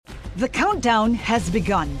The countdown has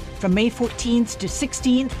begun. From May 14th to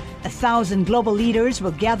 16th, 1,000 global leaders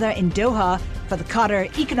will gather in Doha for the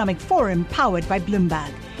Qatar Economic Forum powered by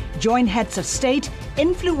Bloomberg. Join heads of state,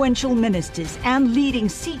 influential ministers, and leading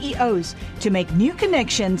CEOs to make new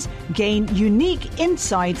connections, gain unique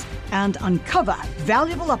insights, and uncover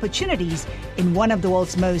valuable opportunities in one of the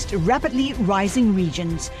world's most rapidly rising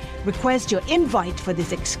regions. Request your invite for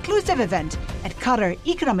this exclusive event at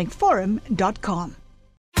QatarEconomicForum.com.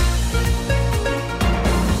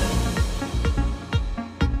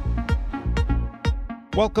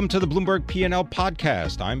 Welcome to the Bloomberg P&L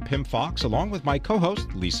podcast. I'm Pim Fox, along with my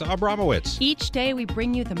co-host, Lisa Abramowitz. Each day, we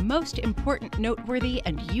bring you the most important, noteworthy,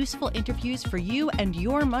 and useful interviews for you and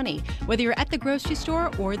your money, whether you're at the grocery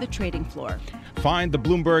store or the trading floor. Find the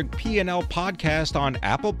Bloomberg P&L podcast on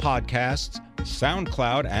Apple Podcasts,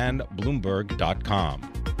 SoundCloud, and Bloomberg.com.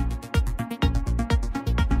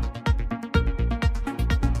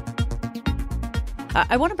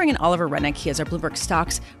 I want to bring in Oliver Rennick. He is our Bloomberg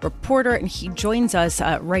Stocks reporter, and he joins us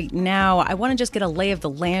right now. I want to just get a lay of the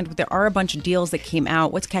land. There are a bunch of deals that came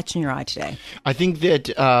out. What's catching your eye today? I think that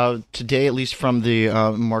today, at least from the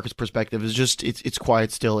market's perspective, is just it's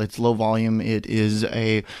quiet still. It's low volume. It is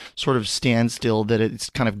a sort of standstill that it's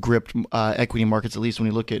kind of gripped equity markets, at least when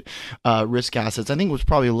you look at risk assets. I think what's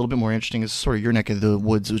probably a little bit more interesting is sort of your neck of the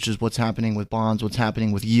woods, which is what's happening with bonds, what's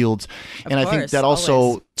happening with yields. And I think that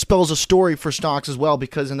also spells a story for stocks as well,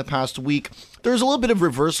 because in the past week, there's a little bit of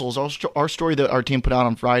reversals. Our story that our team put out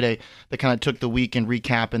on Friday that kind of took the weekend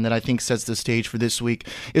recap and that I think sets the stage for this week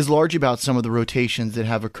is largely about some of the rotations that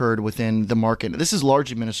have occurred within the market. This has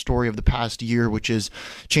largely been a story of the past year, which is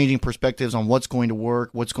changing perspectives on what's going to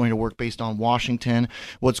work based on Washington,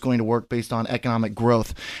 what's going to work based on economic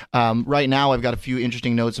growth. Right now, I've got a few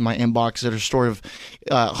interesting notes in my inbox that are sort of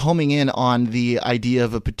homing in on the idea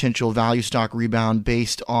of a potential value stock rebound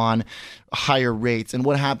based on higher rates and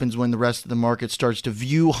what happens when the rest of the market starts to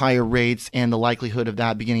view higher rates and the likelihood of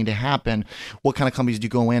that beginning to happen. What kind of companies do you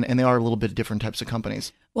go in? And they are a little bit different types of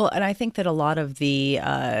companies. Well, and I think that a lot of the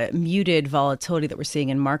muted volatility that we're seeing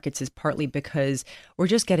in markets is partly because we're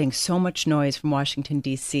just getting so much noise from Washington,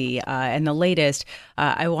 D.C. And the latest,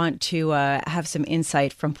 I want to have some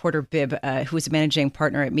insight from Porter Bibb, who is a managing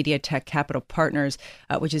partner at MediaTek Capital Partners,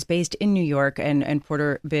 which is based in New York. And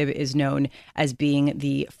Porter Bibb is known as being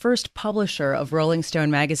the first publisher of Rolling Stone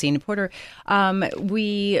magazine. Porter, over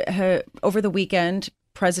the weekend,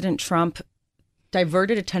 President Trump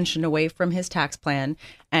diverted attention away from his tax plan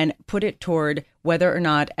and put it toward whether or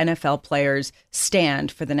not NFL players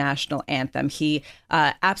stand for the national anthem. He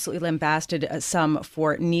absolutely lambasted some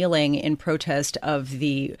for kneeling in protest of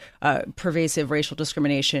the pervasive racial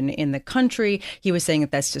discrimination in the country. He was saying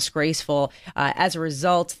that that's disgraceful. As a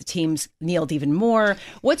result, the teams kneeled even more.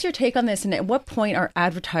 What's your take on this? And at what point are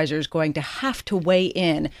advertisers going to have to weigh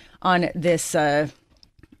in on this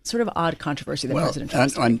sort of odd controversy that President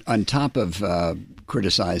Trump on top of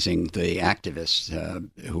criticizing the activists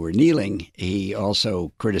who were kneeling, he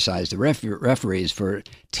also criticized the referees for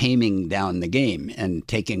taming down the game and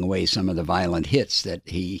taking away some of the violent hits that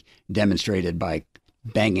he demonstrated by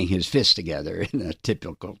banging his fists together in a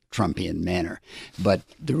typical Trumpian manner. But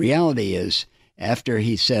the reality is, after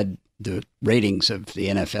he said the ratings of the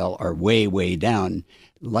NFL are way, way down,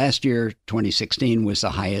 last year, 2016, was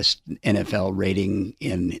the highest NFL rating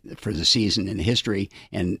for the season in history.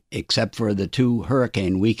 And except for the two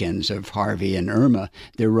hurricane weekends of Harvey and Irma,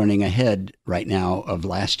 they're running ahead right now of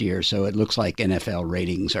last year. So it looks like NFL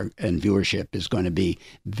ratings and viewership is going to be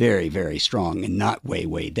very, very strong and not way,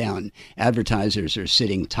 way down. Advertisers are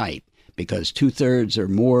sitting tight because 2/3 or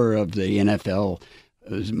more of the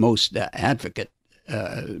NFL's most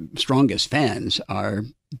strongest fans are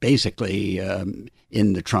basically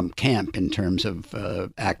in the Trump camp in terms of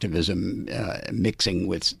activism mixing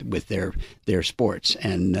with their sports.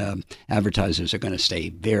 And advertisers are going to stay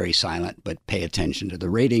very silent, but pay attention to the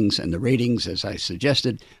ratings. And the ratings, as I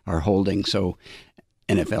suggested, are holding. So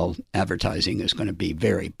NFL advertising is going to be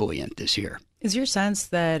very buoyant this year. Is your sense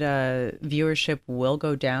that viewership will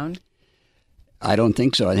go down? I don't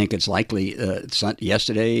think so. I think it's likely.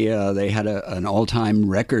 Yesterday, they had an all-time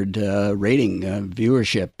record rating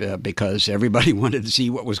viewership because everybody wanted to see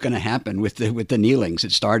what was going to happen with the kneelings.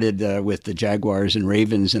 It started with the Jaguars and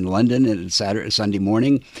Ravens in London and Sunday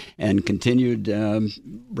morning, and continued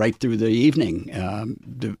right through the evening.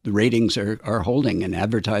 The ratings are holding, and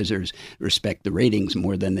advertisers respect the ratings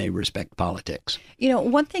more than they respect politics. You know,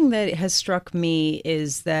 one thing that has struck me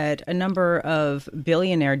is that a number of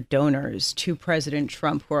billionaire donors to President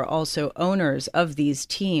Trump, who are also owners of these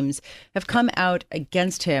teams, have come out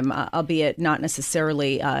against him, albeit not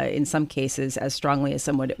necessarily in some cases as strongly as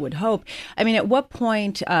someone would hope. I mean, at what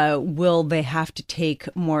point will they have to take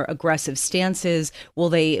more aggressive stances? Will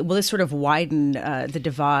this sort of widen the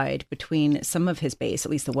divide between some of his base,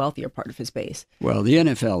 at least the wealthier part of his base? Well, the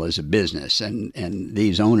NFL is a business, and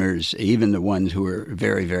these owners, even the ones who are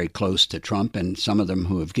very, very close to Trump, and some of them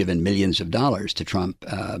who have given millions of dollars to Trump,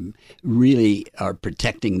 really are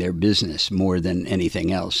protecting their business more than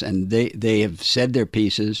anything else. And they have said their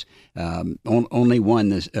pieces. Only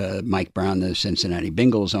one, Mike Brown, the Cincinnati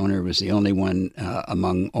Bengals owner, was the only one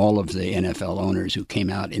among all of the NFL owners who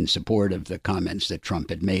came out in support of the comments that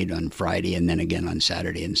Trump had made on Friday and then again on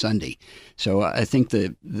Saturday and Sunday. So I think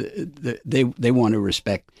they want to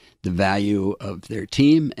respect the value of their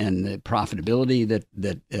team and the profitability that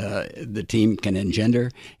the team can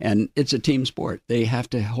engender. And it's a team sport. They have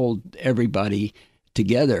to hold everybody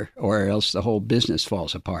together or else the whole business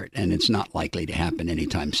falls apart. And it's not likely to happen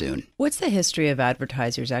anytime soon. What's the history of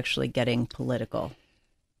advertisers actually getting political?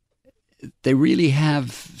 They really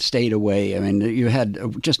have stayed away. I mean, you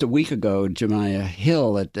had just a week ago, Jemiah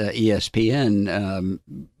Hill at ESPN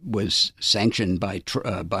was sanctioned by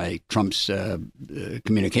Trump's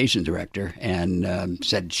communications director and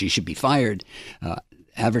said she should be fired.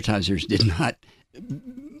 Advertisers did not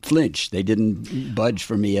flinch. They didn't budge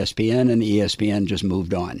from ESPN, and ESPN just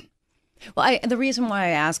moved on. Well, the reason why I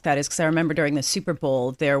ask that is because I remember during the Super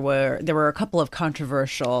Bowl, there were a couple of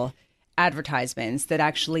controversial advertisements that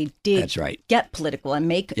actually did get political and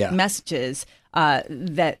make messages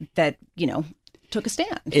that took a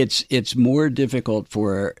stand. It's more difficult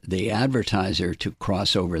for the advertiser to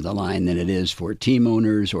cross over the line than it is for team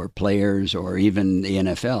owners or players or even the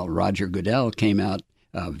NFL. Roger Goodell came out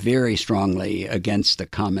very strongly against the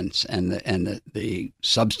comments and the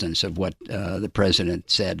substance of what the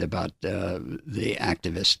president said about the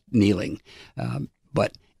activist kneeling.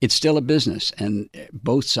 But it's still a business, and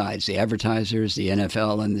both sides, the advertisers, the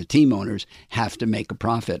NFL, and the team owners, have to make a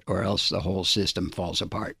profit, or else the whole system falls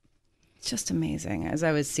apart. It's just amazing. As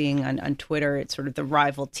I was seeing on Twitter, it's sort of the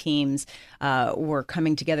rival teams were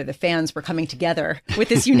coming together. The fans were coming together with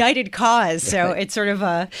this united cause. So it's sort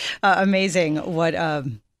of amazing what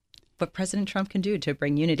President Trump can do to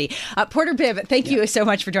bring unity. Porter Bibb, thank you so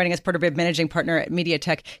much for joining us. Porter Bibb, managing partner at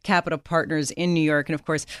MediaTek Capital Partners in New York. And of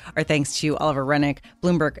course, our thanks to Oliver Rennick,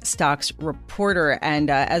 Bloomberg Stocks reporter. And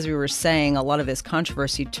as we were saying, a lot of this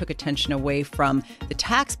controversy took attention away from the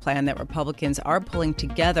tax plan that Republicans are pulling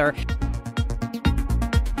together.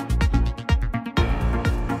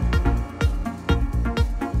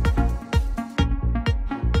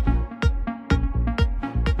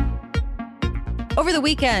 Over the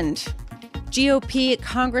weekend, GOP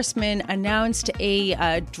congressman announced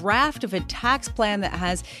a draft of a tax plan that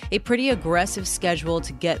has a pretty aggressive schedule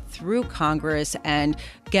to get through Congress and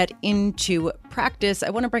get into practice.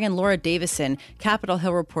 I want to bring in Laura Davison, Capitol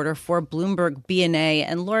Hill reporter for Bloomberg BNA.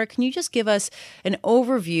 And Laura, can you just give us an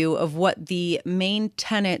overview of what the main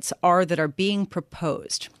tenets are that are being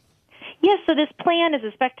proposed? Yes, so this plan is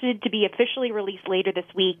expected to be officially released later this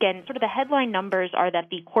week, and sort of the headline numbers are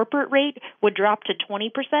that the corporate rate would drop to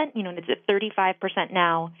 20%, and it's at 35%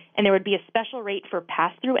 now, and there would be a special rate for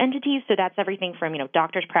pass-through entities, so that's everything from,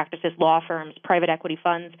 doctors' practices, law firms, private equity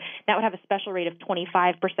funds. That would have a special rate of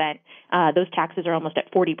 25%. Those taxes are almost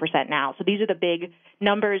at 40% now, so these are the big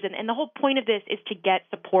numbers, and the whole point of this is to get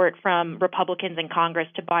support from Republicans in Congress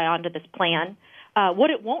to buy onto this plan.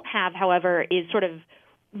 What it won't have, however, is sort of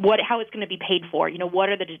how it's going to be paid for. What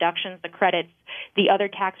are the deductions, the credits, the other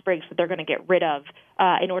tax breaks that they're going to get rid of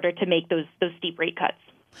in order to make those steep rate cuts.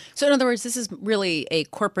 So in other words, this is really a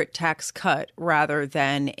corporate tax cut rather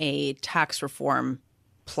than a tax reform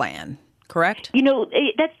plan, correct?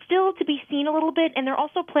 That's still to be seen a little bit, and they're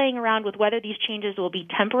also playing around with whether these changes will be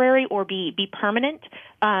temporary or be permanent.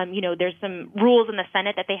 There's some rules in the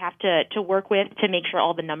Senate that they have to work with to make sure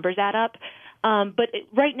all the numbers add up. But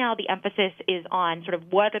right now, the emphasis is on sort of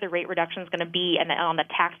what are the rate reductions going to be and on the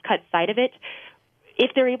tax cut side of it.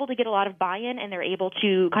 If they're able to get a lot of buy-in and they're able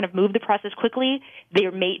to kind of move the process quickly, they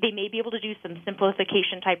may be able to do some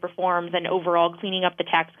simplification type reforms and overall cleaning up the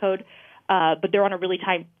tax code. But they're on a really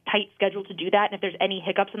tight schedule to do that. And if there's any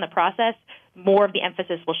hiccups in the process, more of the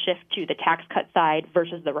emphasis will shift to the tax cut side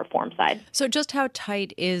versus the reform side. So just how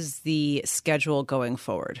tight is the schedule going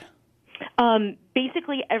forward?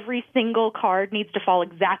 Basically, every single card needs to fall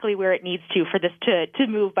exactly where it needs to for this to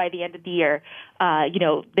move by the end of the year.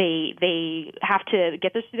 They have to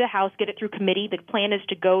get this through the House, get it through committee. The plan is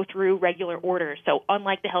to go through regular order. So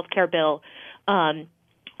unlike the health care bill,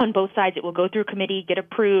 on both sides. It will go through committee, get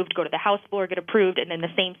approved, go to the House floor, get approved, and then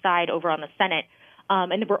the same side over on the Senate.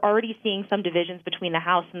 And we're already seeing some divisions between the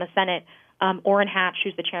House and the Senate. Orrin Hatch,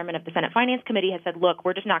 who's the chairman of the Senate Finance Committee, has said, look,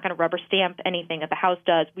 we're just not going to rubber stamp anything that the House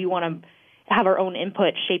does. We want to have our own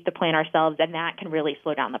input, shape the plan ourselves, and that can really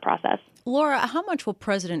slow down the process. Laura, how much will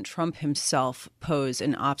President Trump himself pose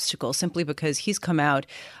an obstacle simply because he's come out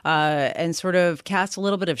and sort of cast a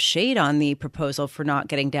little bit of shade on the proposal for not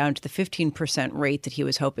getting down to the 15% rate that he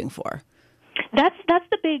was hoping for? That's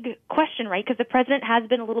the big question, right? Because the president has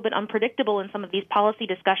been a little bit unpredictable in some of these policy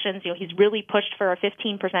discussions. He's really pushed for a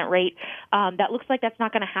 15% rate. That looks like that's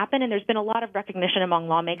not going to happen, and there's been a lot of recognition among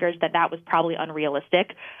lawmakers that was probably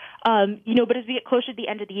unrealistic. But as we get closer to the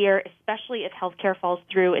end of the year, especially if healthcare falls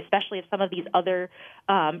through, especially if some of these other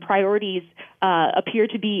priorities appear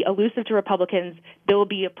to be elusive to Republicans, there will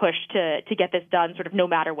be a push to get this done, sort of no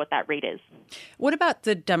matter what that rate is. What about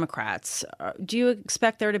the Democrats? Do you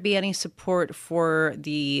expect there to be any support for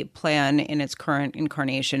the plan in its current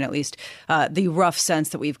incarnation, at least the rough sense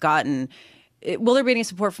that we've gotten? Will there be any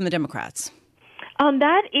support from the Democrats?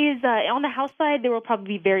 That is on the House side. There will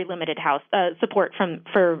probably be very limited House support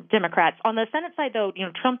for Democrats. On the Senate side, though,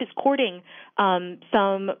 Trump is courting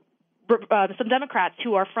some Democrats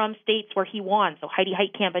who are from states where he won. So Heidi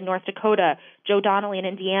Heitkamp in North Dakota, Joe Donnelly in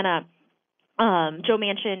Indiana, Joe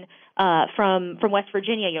Manchin from West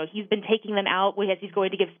Virginia. He's been taking them out as he's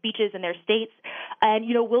going to give speeches in their states, and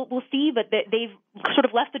we'll see. But they've sort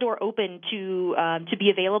of left the door open to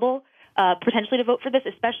be available. Potentially to vote for this,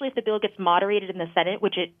 especially if the bill gets moderated in the Senate,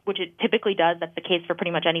 which it typically does. That's the case for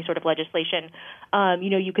pretty much any sort of legislation.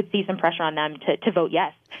 You could see some pressure on them to vote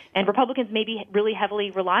yes. And Republicans may be really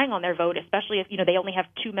heavily relying on their vote, especially if they only have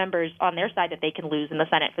 2 members on their side that they can lose in the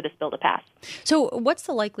Senate for this bill to pass. So, what's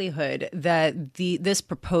the likelihood that this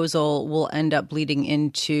proposal will end up bleeding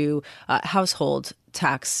into household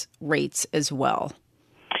tax rates as well?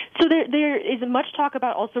 So there is much talk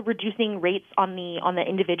about also reducing rates on the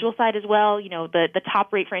individual side as well. The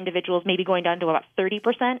top rate for individuals may be going down to about 30%.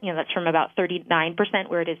 That's from about 39%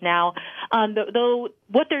 where it is now. Though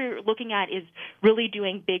what they're looking at is really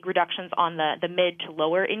doing big reductions on the mid to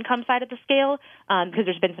lower income side of the scale, because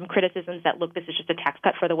there's been some criticisms that, look, this is just a tax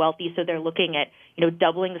cut for the wealthy. So they're looking at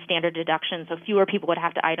doubling the standard deduction, so fewer people would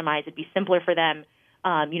have to itemize. It'd be simpler for them.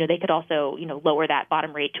 They could also, lower that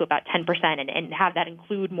bottom rate to about 10% and have that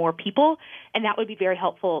include more people. And that would be very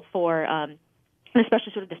helpful for,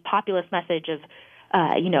 especially sort of this populist message of,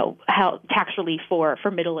 how tax relief for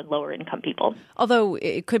middle and lower income people. Although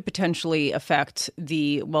it could potentially affect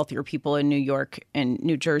the wealthier people in New York and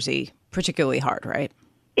New Jersey particularly hard, right?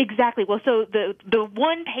 Exactly. Well, so the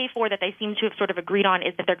one pay for that they seem to have sort of agreed on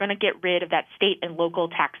is that they're going to get rid of that state and local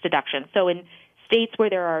tax deduction. So in states where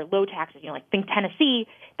there are low taxes, like think Tennessee,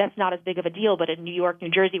 that's not as big of a deal. But in New York, New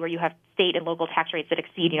Jersey, where you have state and local tax rates that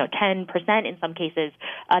exceed, 10% in some cases,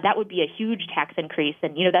 that would be a huge tax increase.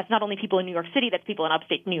 And, that's not only people in New York City, that's people in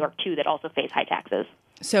upstate New York, too, that also face high taxes.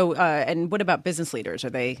 So, and what about business leaders? Are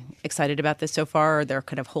they excited about this so far, or they're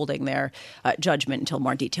kind of holding their judgment until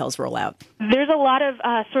more details roll out? There's a lot of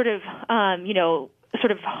sort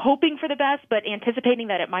of hoping for the best, but anticipating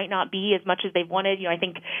that it might not be as much as they wanted. I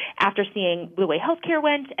think after seeing the way healthcare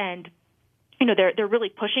went, and they're really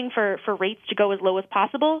pushing for rates to go as low as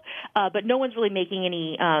possible, but no one's really making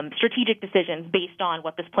any strategic decisions based on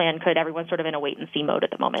what this plan could. Everyone's sort of in a wait-and-see mode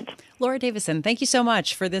at the moment. Laura Davison, thank you so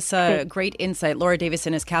much for this great insight. Laura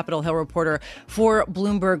Davison is Capitol Hill reporter for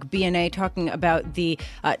Bloomberg BNA, talking about the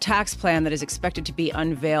tax plan that is expected to be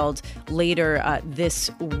unveiled later this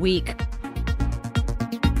week.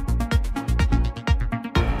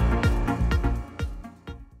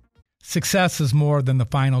 Success is more than the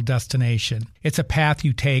final destination. It's a path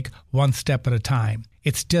you take one step at a time.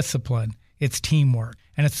 It's discipline, it's teamwork,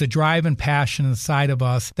 and it's the drive and passion inside of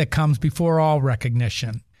us that comes before all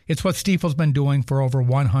recognition. It's what Stifel's been doing for over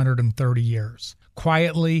 130 years.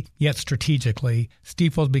 Quietly, yet strategically,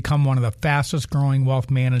 Stifel's become one of the fastest growing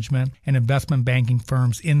wealth management and investment banking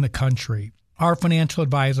firms in the country. Our financial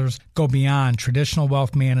advisors go beyond traditional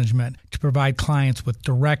wealth management to provide clients with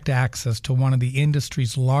direct access to one of the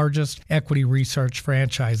industry's largest equity research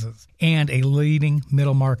franchises and a leading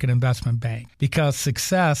middle market investment bank, because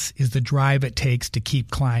success is the drive it takes to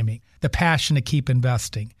keep climbing, the passion to keep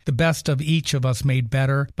investing, the best of each of us made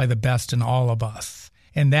better by the best in all of us.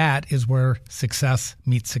 And that is where success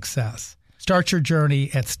meets success. Start your journey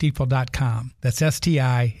at Stifel.com. That's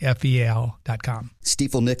Stifel.com.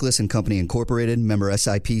 Stifel Nicholas and Company Incorporated, member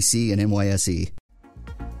SIPC and NYSE.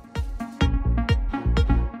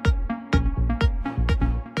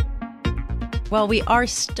 Well, we are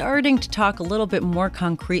starting to talk a little bit more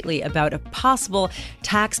concretely about a possible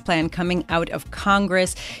tax plan coming out of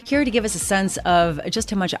Congress. Here to give us a sense of just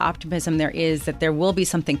how much optimism there is that there will be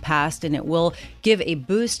something passed and it will give a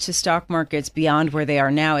boost to stock markets beyond where they are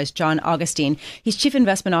now is John Augustine. He's Chief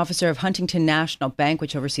Investment Officer of Huntington National Bank,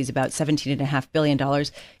 which oversees about $17.5 billion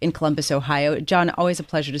in Columbus, Ohio. John, always a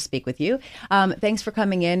pleasure to speak with you. Thanks for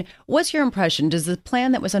coming in. What's your impression? Does the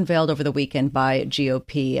plan that was unveiled over the weekend by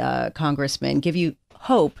GOP congressmen give you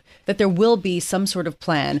hope that there will be some sort of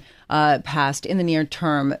plan passed in the near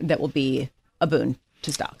term that will be a boon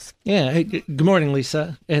to stocks? Yeah. Hey, good morning,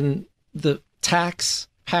 Lisa. And the tax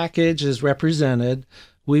package is represented,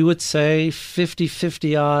 we would say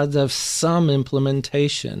 50-50 odds of some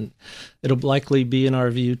implementation. It'll likely be, in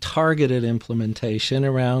our view, targeted implementation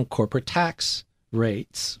around corporate tax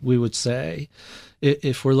rates, we would say.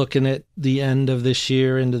 If we're looking at the end of this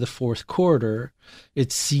year into the fourth quarter,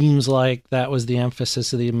 it seems like that was the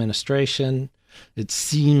emphasis of the administration. It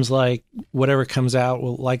seems like whatever comes out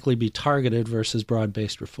will likely be targeted versus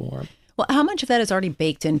broad-based reform. Well, how much of that is already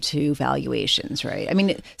baked into valuations, right? I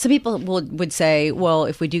mean, some people would say, well,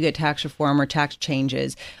 if we do get tax reform or tax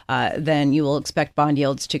changes, then you will expect bond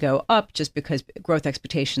yields to go up just because growth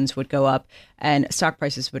expectations would go up and stock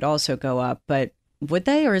prices would also go up. But would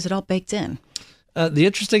they, or is it all baked in? The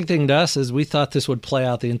interesting thing to us is we thought this would play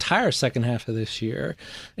out the entire second half of this year,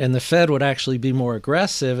 and the Fed would actually be more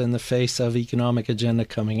aggressive in the face of economic agenda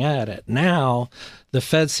coming at it. Now, the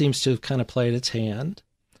Fed seems to have kind of played its hand.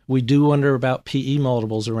 We do wonder about PE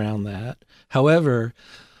multiples around that. However,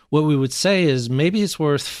 what we would say is maybe it's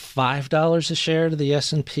worth $5 a share to the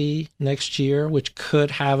S&P next year, which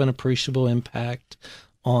could have an appreciable impact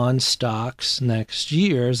on stocks next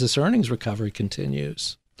year as this earnings recovery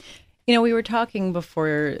continues. You know, we were talking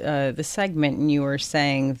before the segment, and you were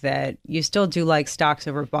saying that you still do like stocks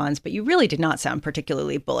over bonds, but you really did not sound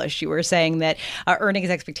particularly bullish. You were saying that earnings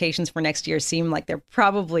expectations for next year seem like they're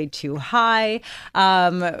probably too high.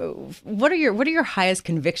 What are your highest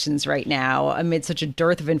convictions right now amid such a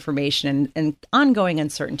dearth of information and ongoing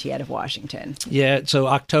uncertainty out of Washington? Yeah, so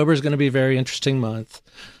October is going to be a very interesting month.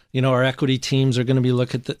 You know, our equity teams are going to be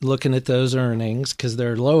looking at those earnings because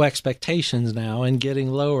there are low expectations now and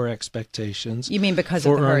getting lower expectations. You mean because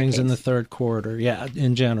for of the earnings hurricanes? In the third quarter? Yeah,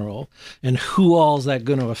 in general. And who all is that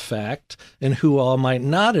going to affect and who all might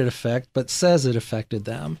not it affect but says it affected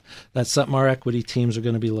them? That's something our equity teams are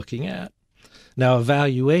going to be looking at. Now, a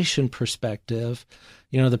valuation perspective,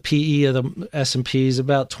 you know, the PE of the S&P is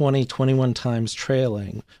about 20, 21 times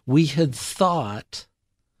trailing. We had thought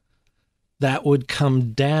that would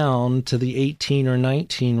come down to the 18 or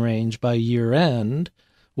 19 range by year end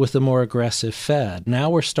with a more aggressive Fed. Now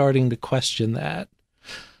we're starting to question that.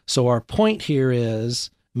 So our point here is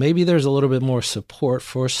maybe there's a little bit more support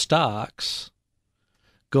for stocks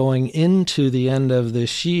going into the end of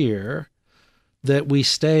this year that we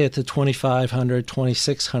stay at the 2,500,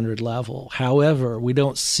 2,600 level. However, we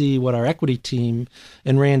don't see what our equity team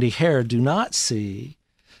and Randy Hare do not see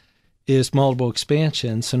is multiple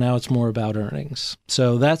expansion. So now it's more about earnings.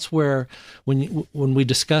 So that's where, when we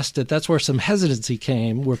discussed it, that's where some hesitancy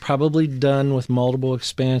came. We're probably done with multiple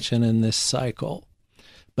expansion in this cycle,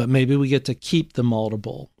 but maybe we get to keep the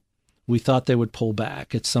multiple. We thought they would pull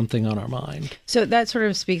back. It's something on our mind. So that sort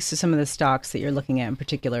of speaks to some of the stocks that you're looking at in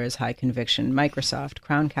particular as high conviction. Microsoft,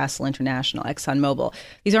 Crown Castle International, ExxonMobil.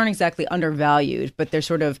 These aren't exactly undervalued, but they're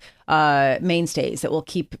sort of mainstays that will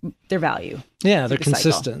keep their value. Yeah, they're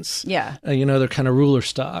consistent. Yeah. You know, they're kind of ruler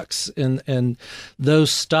stocks. And they're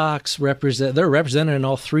represented in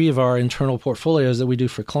all three of our internal portfolios that we do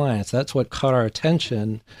for clients. That's what caught our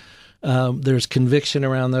attention. There's conviction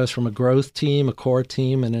around those from a growth team, a core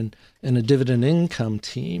team, and a dividend income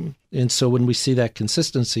team. And so when we see that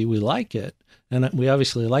consistency, we like it. And we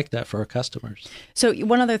obviously like that for our customers. So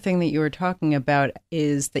one other thing that you were talking about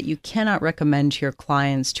is that you cannot recommend to your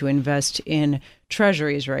clients to invest in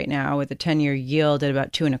treasuries right now with a 10-year yield at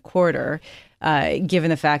about 2.25%, given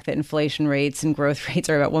the fact that inflation rates and growth rates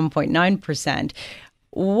are about 1.9%.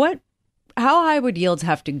 How high would yields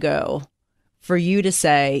have to go for you to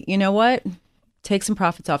say, you know what, take some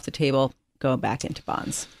profits off the table, go back into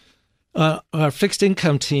bonds? Our fixed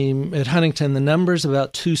income team at Huntington, the number's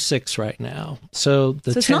about 2.6 right now. So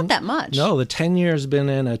it's not that much. No, the 10-year has been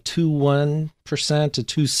in a 2.1% to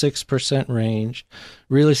 2.6% range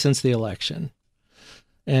really since the election.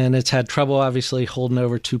 And it's had trouble, obviously, holding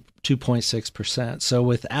over 2.6%. So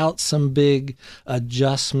without some big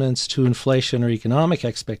adjustments to inflation or economic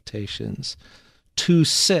expectations,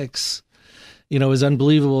 2.6, as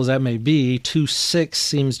unbelievable as that may be, 2.6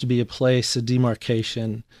 seems to be a place, a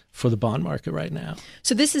demarcation for the bond market right now.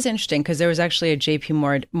 So this is interesting because there was actually a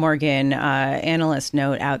JP Morgan analyst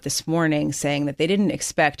note out this morning saying that they didn't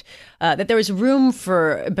expect that there was room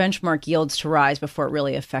for benchmark yields to rise before it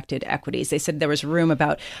really affected equities. They said there was room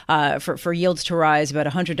about for yields to rise about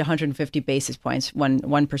 100 to 150 basis points,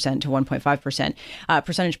 1% to 1.5%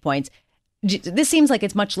 percentage points. This seems like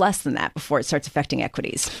it's much less than that before it starts affecting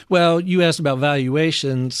equities. Well, you asked about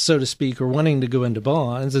valuations, so to speak, or wanting to go into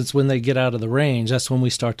bonds. It's when they get out of the range. That's when we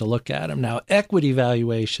start to look at them. Now, equity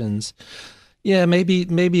valuations, yeah, maybe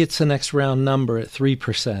it's the next round number at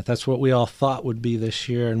 3%. That's what we all thought would be this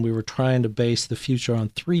year, and we were trying to base the future on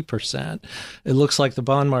 3%. It looks like the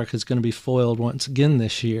bond market is going to be foiled once again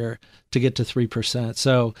this year to get to 3%.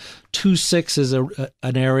 So 2.6 is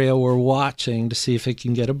an area we're watching to see if it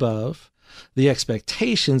can get above. The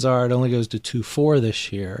expectations are it only goes to 2.4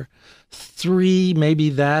 this year. 3, maybe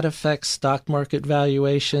that affects stock market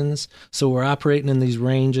valuations. So we're operating in these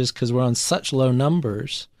ranges because we're on such low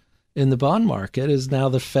numbers in the bond market as now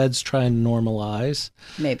the Fed's trying to normalize.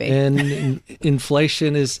 Maybe. And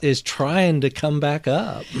inflation is trying to come back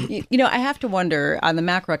up. You know, I have to wonder on the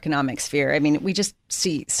macroeconomic sphere. I mean, we just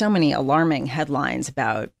see so many alarming headlines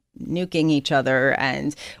about nuking each other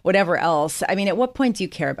and whatever else. I mean, at what point do you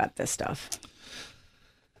care about this stuff?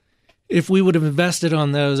 If we would have invested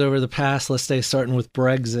on those over the past, let's say starting with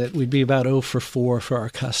Brexit, we'd be about 0 for 4 for our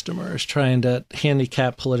customers, trying to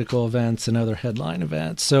handicap political events and other headline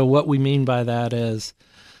events. So what we mean by that is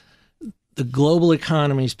the global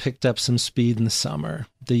economy's picked up some speed in the summer.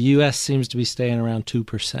 The U.S. seems to be staying around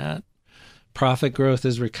 2%. Profit growth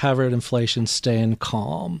has recovered, inflation staying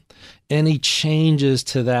calm. Any changes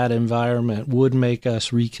to that environment would make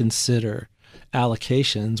us reconsider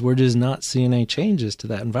allocations. We're just not seeing any changes to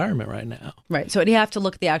that environment right now. Right. So you have to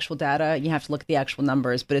look at the actual data. You have to look at the actual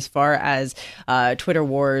numbers. But as far as Twitter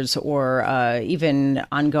wars or even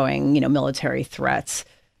ongoing, military threats,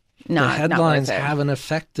 the headlines haven't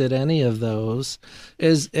affected any of those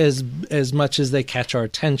as much as they catch our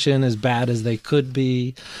attention, as bad as they could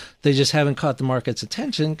be. They just haven't caught the market's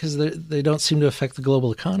attention because they don't seem to affect the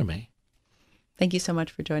global economy. Thank you so much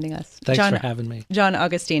for joining us. Thanks for having me. John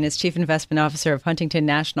Augustine is Chief Investment Officer of Huntington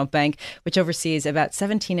National Bank, which oversees about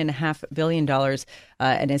 $17.5 billion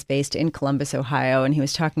and is based in Columbus, Ohio. And he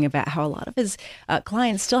was talking about how a lot of his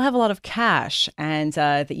clients still have a lot of cash and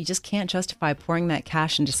that you just can't justify pouring that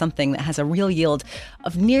cash into something that has a real yield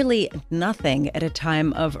of nearly nothing at a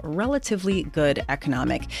time of relatively good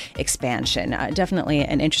economic expansion. Definitely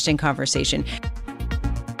an interesting conversation.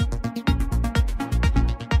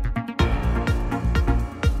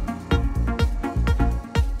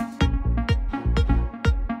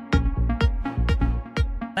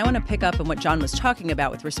 I want to pick up on what John was talking about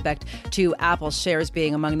with respect to Apple shares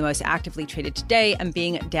being among the most actively traded today and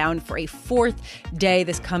being down for a fourth day.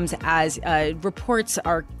 This comes as reports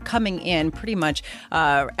are coming in pretty much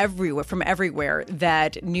everywhere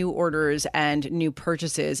that new orders and new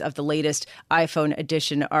purchases of the latest iPhone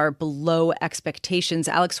edition are below expectations.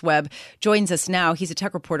 Alex Webb joins us now. He's a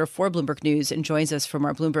tech reporter for Bloomberg News and joins us from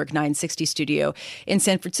our Bloomberg 960 studio in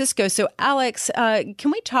San Francisco. So, Alex,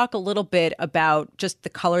 can we talk a little bit about just the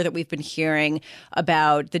color that we've been hearing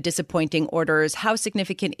about the disappointing orders? How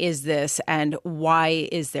significant is this, and why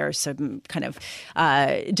is there some kind of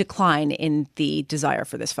decline in the desire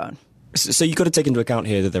for this phone? So you've got to take into account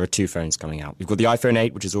here that there are two phones coming out. We've got the iPhone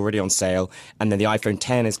 8, which is already on sale, and then the iPhone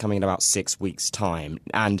 10 is coming in about 6 weeks' time.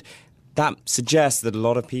 And that suggests that a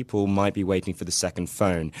lot of people might be waiting for the second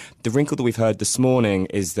phone. The wrinkle that we've heard this morning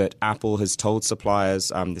is that Apple has told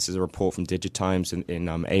suppliers, this is a report from DigiTimes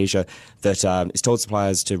in Asia, that it's told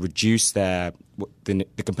suppliers to reduce the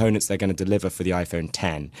components they're going to deliver for the iPhone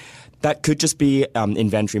 10. That could just be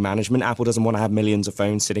inventory management. Apple doesn't want to have millions of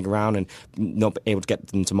phones sitting around and not be able to get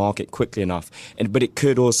them to market quickly enough. But it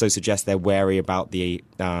could also suggest they're wary about the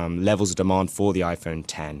levels of demand for the iPhone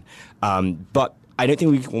 10. But I don't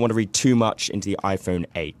think we want to read too much into the iPhone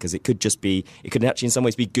 8 because it could actually in some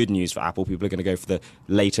ways be good news for Apple. People are going to go for the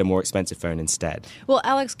later, more expensive phone instead. Well,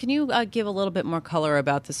 Alex, can you give a little bit more color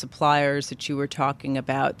about the suppliers that you were talking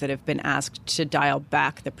about that have been asked to dial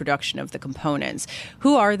back the production of the components?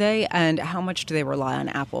 Who are they, and how much do they rely on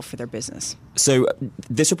Apple for their business? So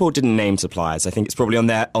this report didn't name suppliers. I think it's probably on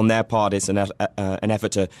their part. It's an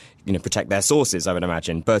effort to protect their sources, I would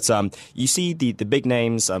imagine. But you see the big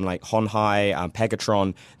names like Honhai,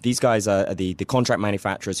 Pegatron. These guys are the contract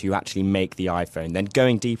manufacturers who actually make the iPhone. Then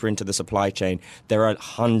going deeper into the supply chain, there are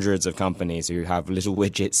hundreds of companies who have little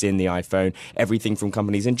widgets in the iPhone. Everything from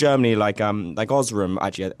companies in Germany like Osram.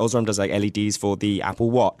 Actually, Osram does like LEDs for the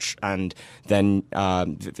Apple Watch, and then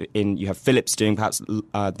you have Philips doing perhaps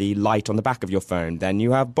the light on the back back of your phone. Then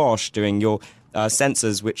you have Bosch doing your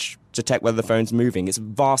sensors which detect whether the phone's moving. It's a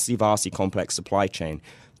vastly complex supply chain.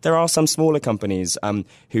 There are some smaller companies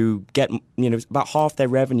who get about half their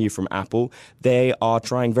revenue from Apple. They are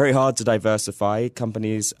trying very hard to diversify.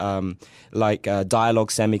 Companies like Dialog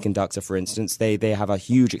Semiconductor, for instance, they have a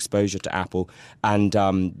huge exposure to Apple, and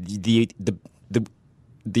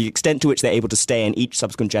the extent to which they're able to stay in each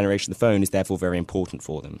subsequent generation of the phone is therefore very important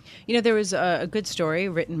for them. There was a good story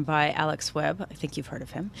written by Alex Webb, I think you've heard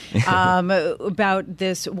of him, about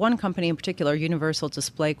this one company in particular, Universal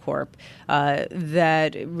Display Corp,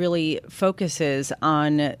 that really focuses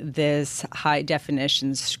on this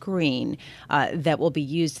high-definition screen that will be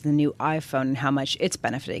used in the new iPhone and how much it's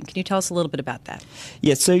benefiting. Can you tell us a little bit about that?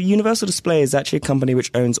 Yeah, so Universal Display is actually a company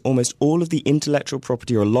which owns almost all of the intellectual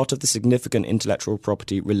property, or a lot of the significant intellectual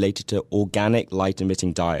property related to organic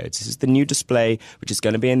light-emitting diodes. This is the new display, which is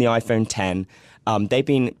going to be in the iPhone 10. They've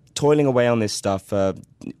been toiling away on this stuff for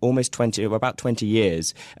about 20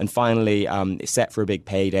 years, and finally it's set for a big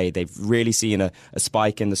payday. They've really seen a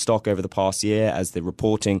spike in the stock over the past year as the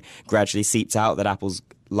reporting gradually seeps out that Apple's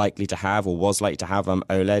likely to have, or was likely to have,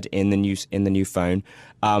 OLED in the new phone.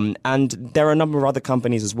 And there are a number of other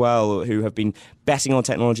companies as well who have been betting on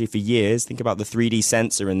technology for years. Think about the 3D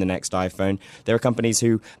sensor in the next iPhone. There are companies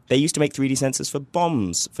who, they used to make 3D sensors for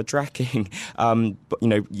bombs, for tracking,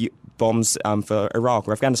 bombs for Iraq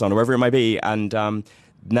or Afghanistan or wherever it might be. And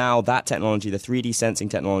now that technology, the 3D sensing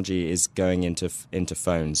technology, is going into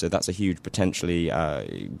phones. So that's a huge potentially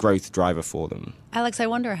growth driver for them. Alex, I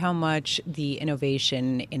wonder how much the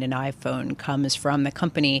innovation in an iPhone comes from the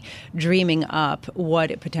company dreaming up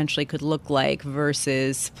what it potentially could look like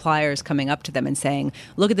versus suppliers coming up to them and saying,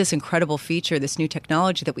 look at this incredible feature, this new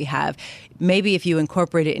technology that we have. Maybe if you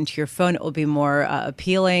incorporate it into your phone, it will be more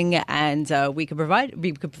appealing, and we could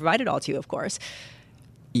provide it all to you, of course.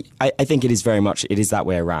 I think it is that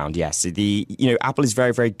way around, yes. Apple is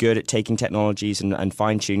very, very good at taking technologies and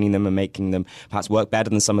fine-tuning them and making them perhaps work better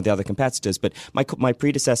than some of the other competitors. But my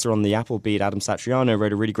predecessor on the Apple beat, Adam Satriano,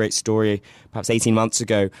 wrote a really great story perhaps 18 months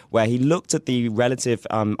ago where he looked at the relative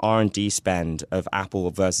R&D spend of Apple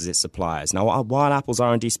versus its suppliers. Now, while Apple's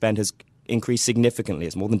R&D spend has increased significantly,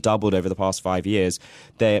 it's more than doubled over the past 5 years,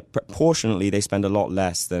 proportionately they spend a lot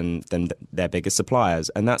less than their biggest suppliers.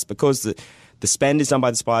 And that's because the spend is done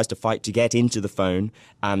by the suppliers to fight to get into the phone,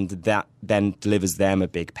 and that then delivers them a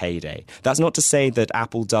big payday. That's not to say that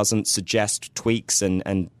Apple doesn't suggest tweaks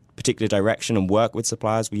and particular direction and work with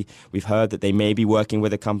suppliers. We've heard that they may be working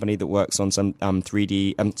with a company that works on some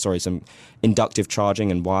some inductive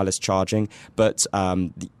charging and wireless charging, but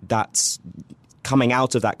that's coming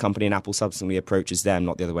out of that company, and Apple subsequently approaches them,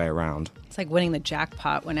 not the other way around. It's like winning the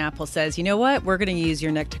jackpot when Apple says, you know what, we're going to use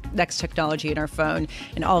your next technology in our phone,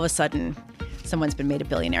 and all of a sudden someone's been made a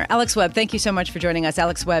billionaire. Alex Webb, thank you so much for joining us.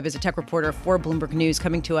 Alex Webb is a tech reporter for Bloomberg News,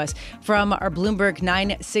 coming to us from our Bloomberg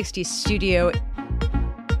 960 studio.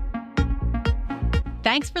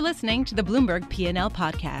 Thanks for listening to the Bloomberg P&L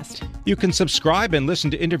podcast. You can subscribe and listen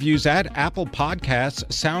to interviews at Apple Podcasts,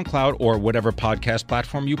 SoundCloud, or whatever podcast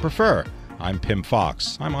platform you prefer. I'm Pim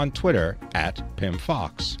Fox. I'm on Twitter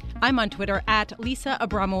 @PimFox. I'm on Twitter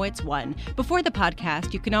 @LisaAbramowitz1. Before the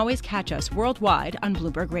podcast, you can always catch us worldwide on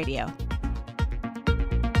Bloomberg Radio.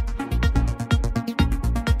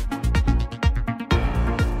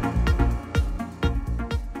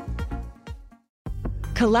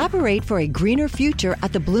 Collaborate for a greener future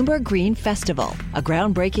at the Bloomberg Green Festival, a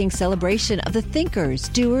groundbreaking celebration of the thinkers,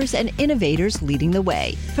 doers, and innovators leading the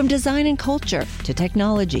way. From design and culture to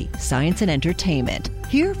technology, science, and entertainment.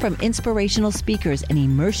 Hear from inspirational speakers and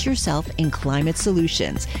immerse yourself in climate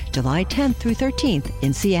solutions. July 10th through 13th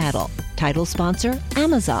in Seattle. Title sponsor,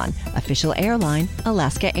 Amazon. Official airline,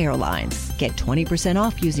 Alaska Airlines. Get 20%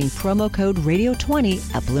 off using promo code radio20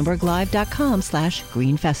 at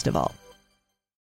BloombergLive.com/Green Festival.